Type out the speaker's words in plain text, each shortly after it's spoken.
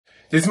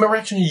This is my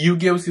reaction to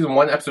Yu-Gi-Oh! Season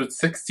 1, Episode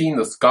 16,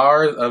 The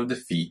Scars of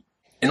Defeat.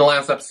 In the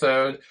last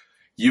episode,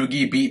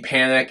 Yugi beat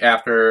Panic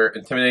after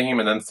intimidating him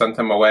and then sent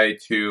him away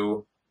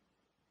to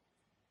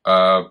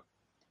the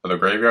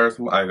graveyard or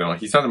something. I don't know.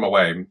 He sent him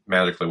away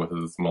magically with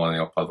his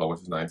millennial puzzle,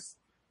 which is nice.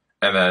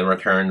 And then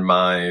returned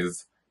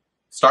Mai's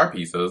star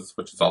pieces,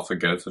 which is also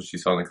good, so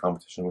she's still in the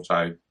competition, which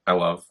I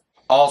love.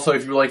 Also,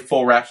 if you like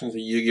full reactions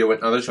to Yu-Gi-Oh!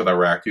 And other shows I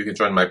react to, you can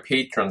join my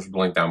Patreon from the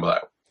link down below.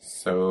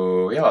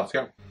 So, yeah, let's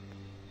go.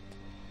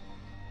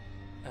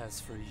 As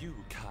for you,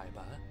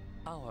 Kaiba,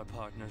 our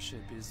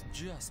partnership is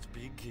just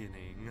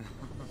beginning.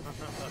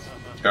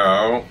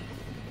 Oh.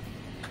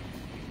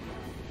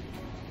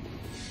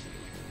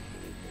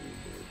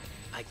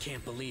 I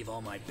can't believe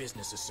all my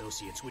business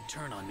associates would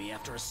turn on me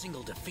after a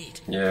single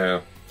defeat.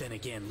 Yeah. Then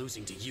again,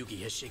 losing to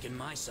Yugi has shaken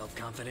my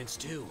self-confidence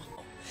too.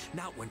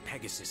 Not when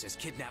Pegasus has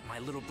kidnapped my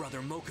little brother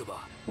Mokuba.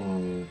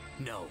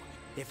 No,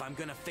 if I'm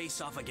gonna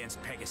face off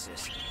against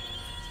Pegasus,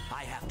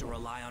 I have to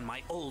rely on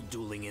my old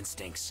dueling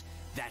instincts.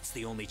 That's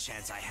the only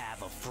chance I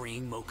have of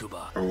freeing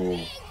Mokuba. Ooh.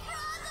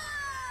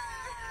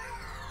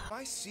 Am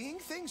I seeing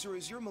things, or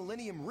is your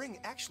Millennium Ring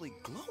actually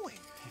glowing?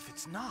 If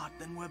it's not,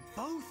 then we're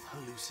both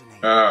hallucinating.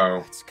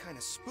 Oh. That's kind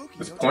of spooky.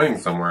 It's pointing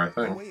somewhere, I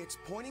think. The way it's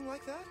pointing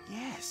like that?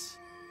 Yes.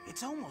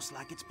 It's almost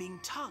like it's being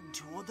tugged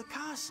toward the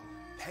castle.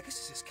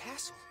 Pegasus's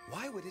castle.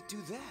 Why would it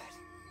do that?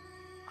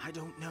 I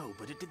don't know,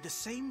 but it did the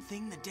same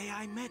thing the day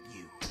I met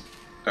you.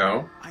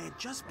 Oh? I had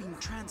just been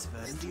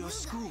transferred into your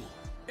school.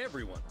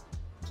 Everyone,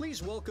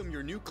 please welcome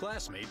your new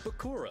classmate,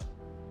 Bakura.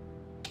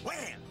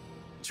 Wham!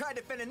 Try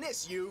defending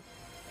this, you.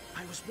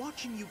 I was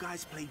watching you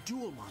guys play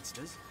Duel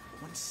Monsters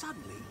when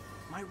suddenly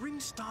my ring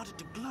started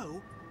to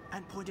glow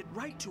and pointed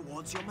right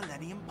towards your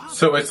Millennium Puzzle.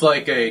 So it's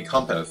like a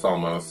compass,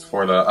 almost,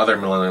 for the other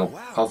millennial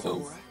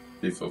puzzles.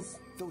 Pieces.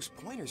 Those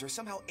pointers are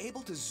somehow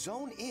able to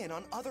zone in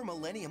on other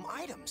Millennium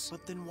items.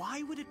 But then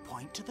why would it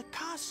point to the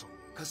castle?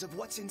 Because of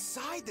what's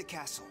inside the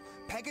castle.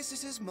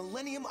 Pegasus's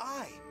Millennium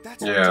Eye.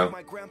 That's Yeah. what took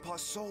my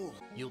grandpa's soul.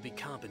 You'll be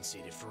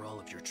compensated for all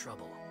of your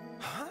trouble.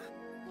 Huh?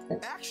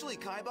 Actually,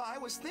 Kaiba, I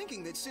was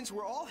thinking that since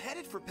we're all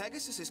headed for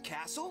Pegasus's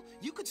castle,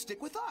 you could stick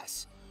with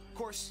us. Of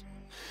course,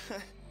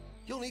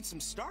 you'll need some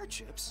star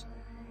chips.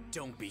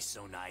 Don't be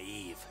so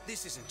naive.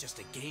 This isn't just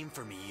a game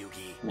for me,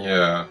 Yugi.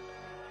 Yeah.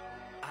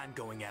 I'm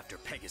going after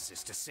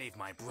Pegasus to save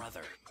my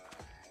brother.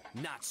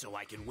 Not so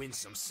I can win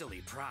some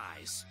silly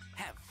prize.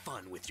 Have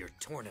fun with your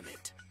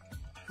tournament.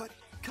 But,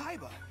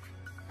 Kaiba...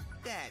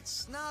 That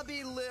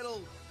snobby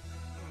little...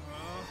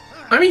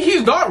 I mean,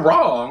 he's not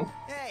wrong.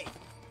 Hey!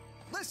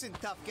 Listen,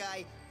 tough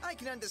guy. I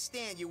can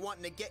understand you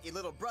wanting to get your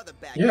little brother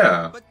back.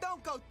 Yeah. But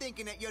don't go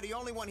thinking that you're the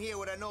only one here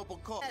with a noble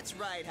cause. That's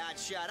right,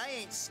 hotshot. I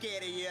ain't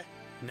scared of you.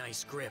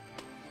 Nice grip.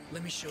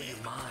 Let me show you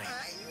mine.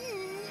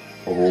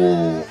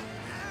 Oh.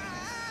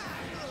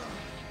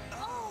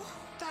 Oh,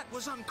 that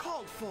was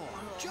uncalled for.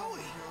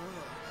 Joey!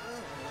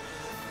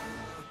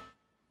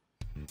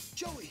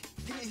 Joey,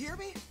 can you hear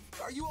me?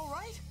 Are you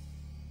alright?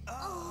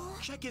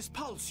 Check his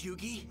pulse,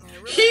 Yugi.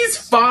 He's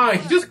fine.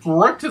 He just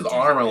gripped his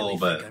arm a little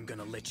bit. I'm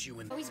gonna let you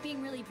in. Always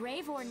being really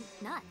brave or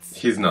nuts?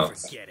 He's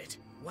nuts. Forget it.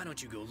 Why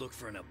don't you go look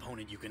for an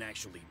opponent you can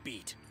actually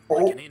beat? Oh.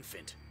 Like an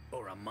infant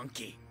or a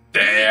monkey.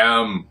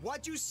 Damn.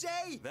 What'd you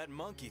say? That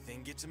monkey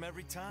thing gets him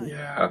every time.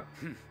 Yeah.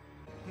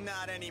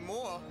 Not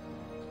anymore.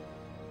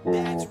 Ooh.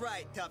 That's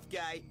right, tough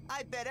guy.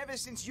 I bet ever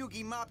since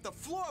Yugi mopped the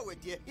floor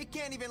with you, you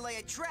can't even lay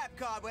a trap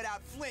card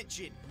without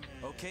flinching.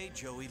 Okay,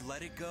 Joey,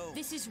 let it go.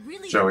 This is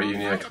really Joey, you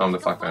need to calm the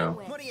fuck down.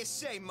 What do you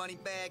say,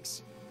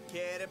 moneybags?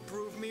 Care to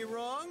prove me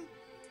wrong?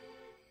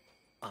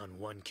 On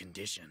one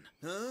condition.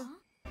 Huh?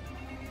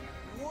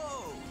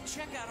 Whoa,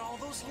 check out all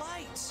those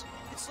lights.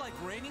 It's like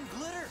raining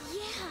glitter.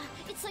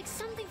 Yeah, it's like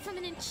something from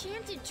an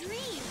enchanted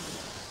dream.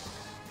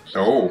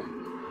 Oh.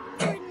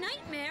 Or a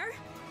nightmare.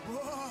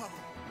 Whoa!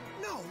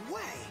 No way!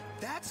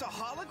 That's a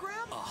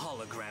hologram? A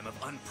hologram of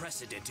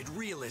unprecedented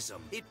realism.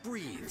 It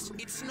breathes,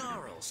 it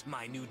snarls.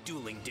 My new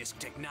dueling disc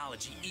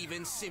technology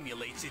even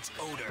simulates its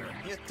odor.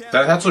 You tell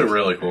That's me. actually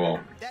really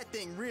cool. That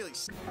thing really...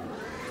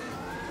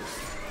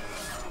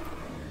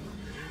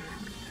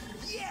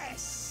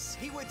 Yes!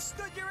 He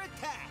withstood your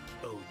attack!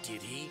 Oh,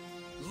 did he?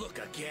 Look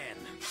again.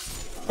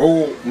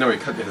 Oh, no, he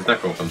cut his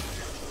neck open.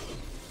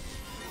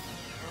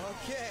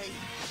 Okay,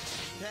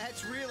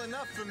 that's real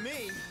enough for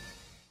me.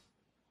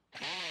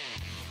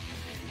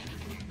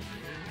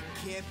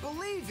 Can't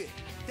believe it!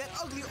 That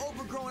ugly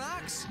overgrown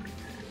ox!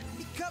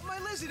 He cut my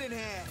lizard in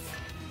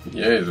half!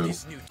 Yeah, he did.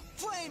 This new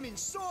Flaming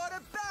sword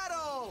of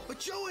battle! But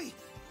Joey,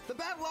 the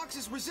Battle Ox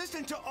is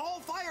resistant to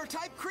all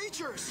fire-type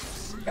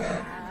creatures!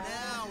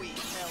 Now he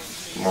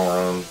tells me.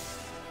 Moron.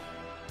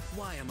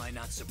 Why am I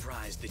not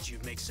surprised that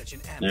you'd make such an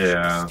Yeah.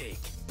 amateur mistake?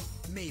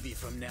 Maybe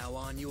from now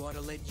on you ought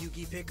to let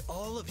Yugi pick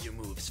all of your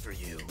moves for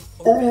you.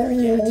 Or better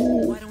yet,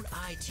 why don't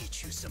I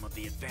teach you some of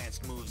the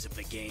advanced moves of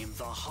the game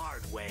the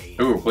hard way?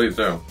 Ooh, please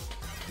do.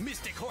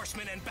 Mystic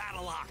Horseman and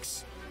Battle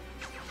Ox.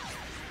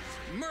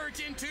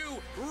 Merge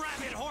into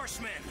Rabbit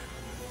Horseman.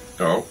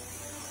 Oh.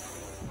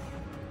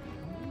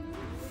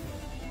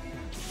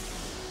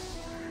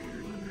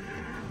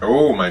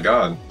 Oh my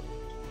god.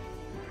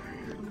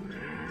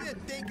 You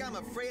think I'm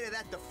afraid of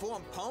that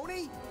deformed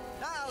pony?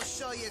 I'll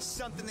show you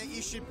something that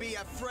you should be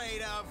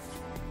afraid of.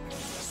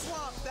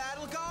 Swamp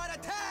Battle Guard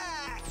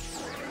attack!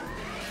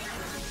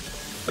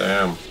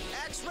 Damn.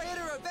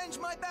 X-Raider, avenge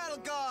my Battle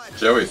Guard!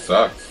 Joey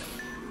sucks.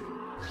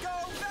 Go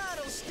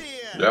Battle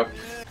Steer! Yep.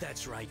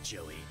 That's right,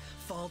 Joey.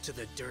 Fall to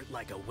the dirt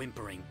like a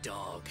whimpering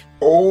dog.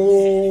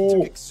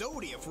 Oh!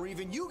 Exodia for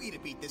even Yugi to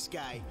beat this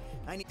guy.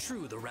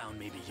 True, the round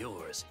may be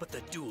yours, but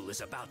the duel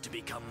is about to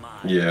become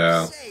mine.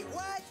 Yeah. Say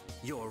what?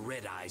 Your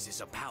Red Eyes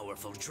is a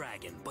powerful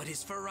dragon, but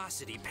his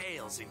ferocity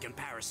pales in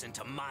comparison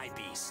to my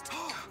beast.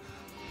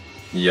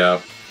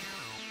 Yep.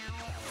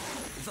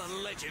 The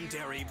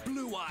legendary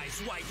Blue Eyes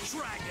White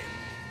Dragon.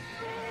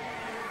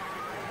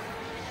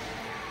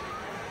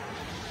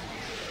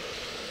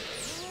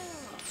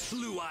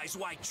 Blue Eyes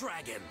White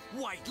Dragon,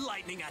 White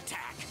Lightning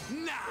attack,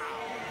 now!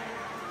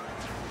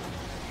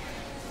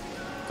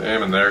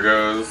 Damn, and there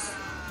goes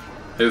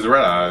his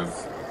red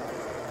eyes.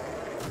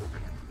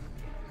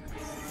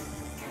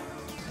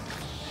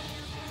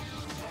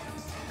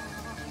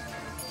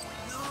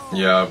 No,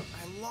 Yep.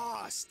 I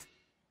lost.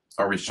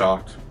 Are we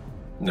shocked?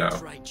 No.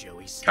 That's right,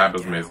 Joey. Stay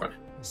Kaiba's down. amazing.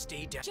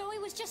 Stay down. Joey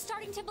was just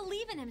starting to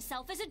believe in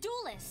himself as a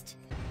duelist.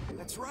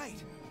 That's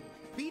right.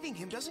 Beating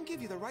him doesn't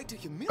give you the right to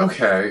humiliate.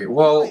 Okay,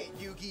 well, Wait,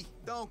 Yugi,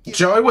 don't give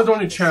Joey up was the one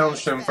on who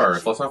challenged him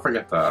first. Let's not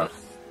forget that.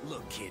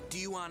 Look, kid, do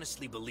you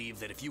honestly believe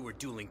that if you were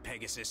dueling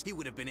Pegasus, he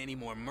would have been any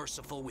more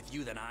merciful with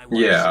you than I was?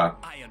 Yeah.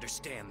 I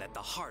understand that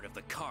the heart of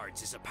the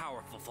cards is a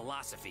powerful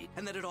philosophy,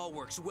 and that it all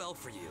works well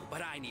for you,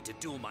 but I need to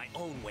duel my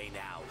own way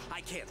now.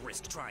 I can't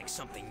risk trying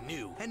something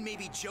new, and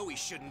maybe Joey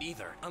shouldn't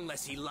either,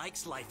 unless he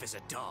likes life as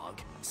a dog,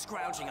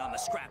 scrounging on the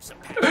scraps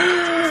of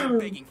Pegasus and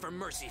begging for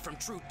mercy from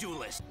true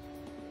duelists.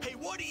 Hey,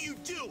 what are you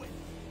doing?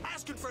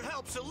 Asking for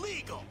help's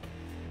illegal.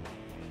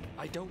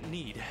 I don't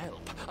need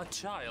help. A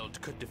child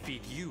could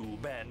defeat you,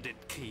 Bandit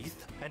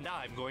Keith, and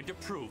I'm going to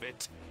prove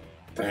it.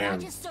 I Damn.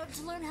 just started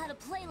to learn how to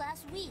play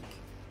last week.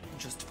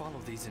 Just follow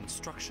these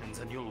instructions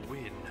and you'll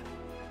win.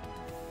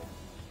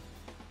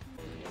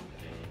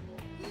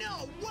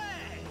 No way!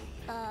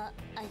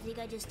 I think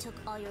I just took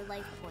all your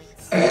life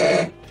points.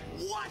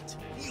 What?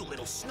 You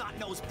little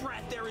snot-nosed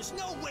brat, there is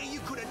no way you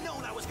could have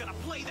known I was gonna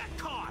play that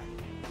card.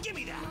 Give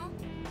me that.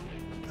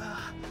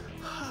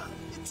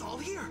 It's all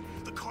here.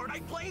 The card I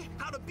play,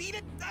 how to beat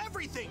it,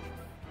 everything.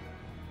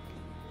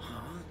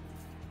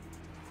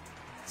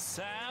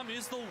 Sam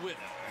is the winner.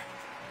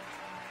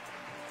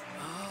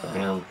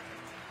 Damn.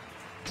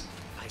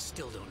 I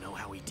still don't know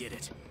how he did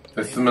it.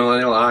 This is the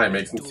Millennial Eye.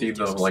 Makes him Dual see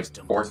the, disc like,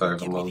 system. foresight of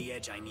Give me them. the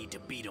edge I need to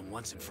beat him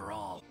once and for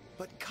all.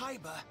 But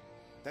Kaiba,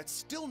 that's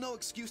still no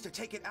excuse to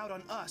take it out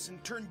on us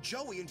and turn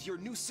Joey into your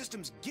new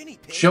system's guinea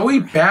pig. Joey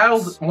wanted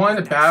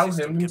to That battle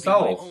system him could be my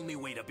himself. only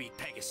way to beat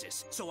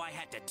Pegasus, so I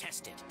had to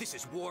test it. This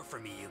is war for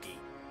me, Yugi.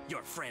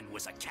 Your friend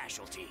was a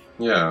casualty.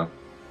 Yeah.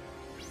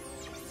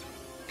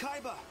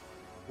 Kaiba,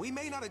 we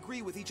may not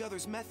agree with each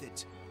other's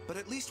methods, but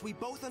at least we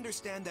both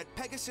understand that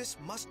Pegasus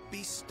must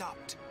be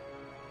stopped.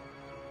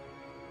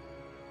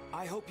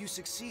 I hope you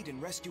succeed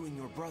in rescuing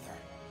your brother.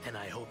 And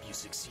I hope you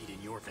succeed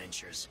in your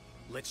ventures.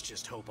 Let's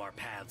just hope our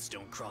paths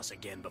don't cross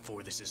again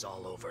before this is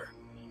all over.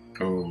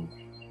 Oh.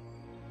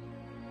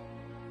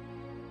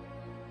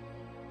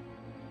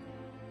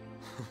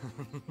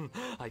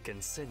 I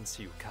can sense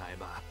you,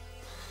 Kaiba.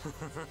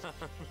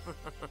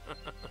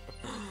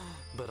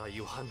 But are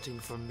you hunting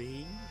for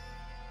me?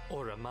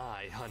 Or am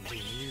I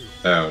hunting you?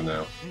 Oh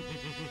no.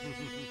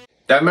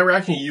 That's my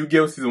reaction to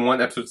Yu-Gi-Oh! Season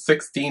 1, Episode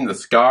 16, The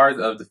Scars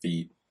of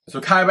Defeat.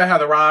 So Kaiba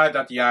had arrived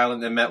at the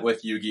island and met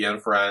with Yugi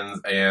and friends,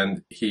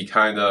 and he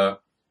kinda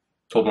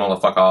told them all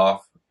to fuck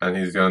off, and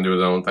he's gonna do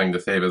his own thing to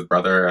save his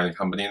brother and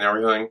company and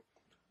everything.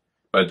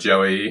 But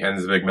Joey and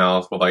his big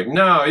mouth were like,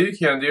 no, you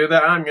can't do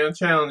that, I'm gonna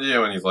challenge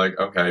you. And he's like,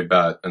 okay,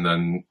 bet. And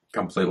then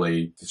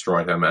completely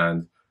destroyed him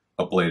and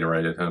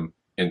obliterated him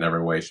in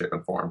every way, shape,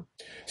 and form.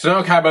 So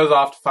now Kaiba's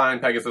off to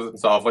find Pegasus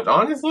himself, which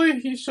honestly,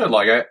 he should.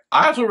 Like,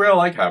 I actually really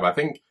like Kaiba. I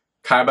think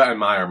Kaiba and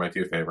Maier are my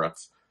two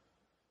favorites.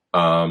 So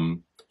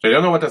I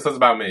don't know what this says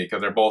about me,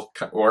 because they're both,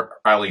 or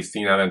at least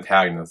seen as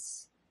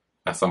antagonists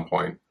at some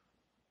point.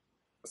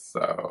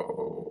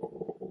 So...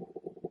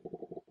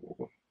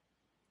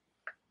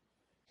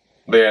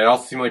 But yeah, it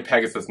also seems like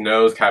Pegasus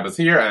knows Kaiba's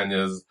here and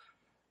is,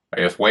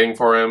 I guess, waiting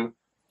for him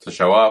to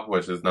show up,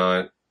 which is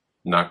not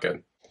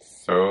good.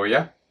 So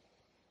yeah,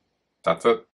 that's it.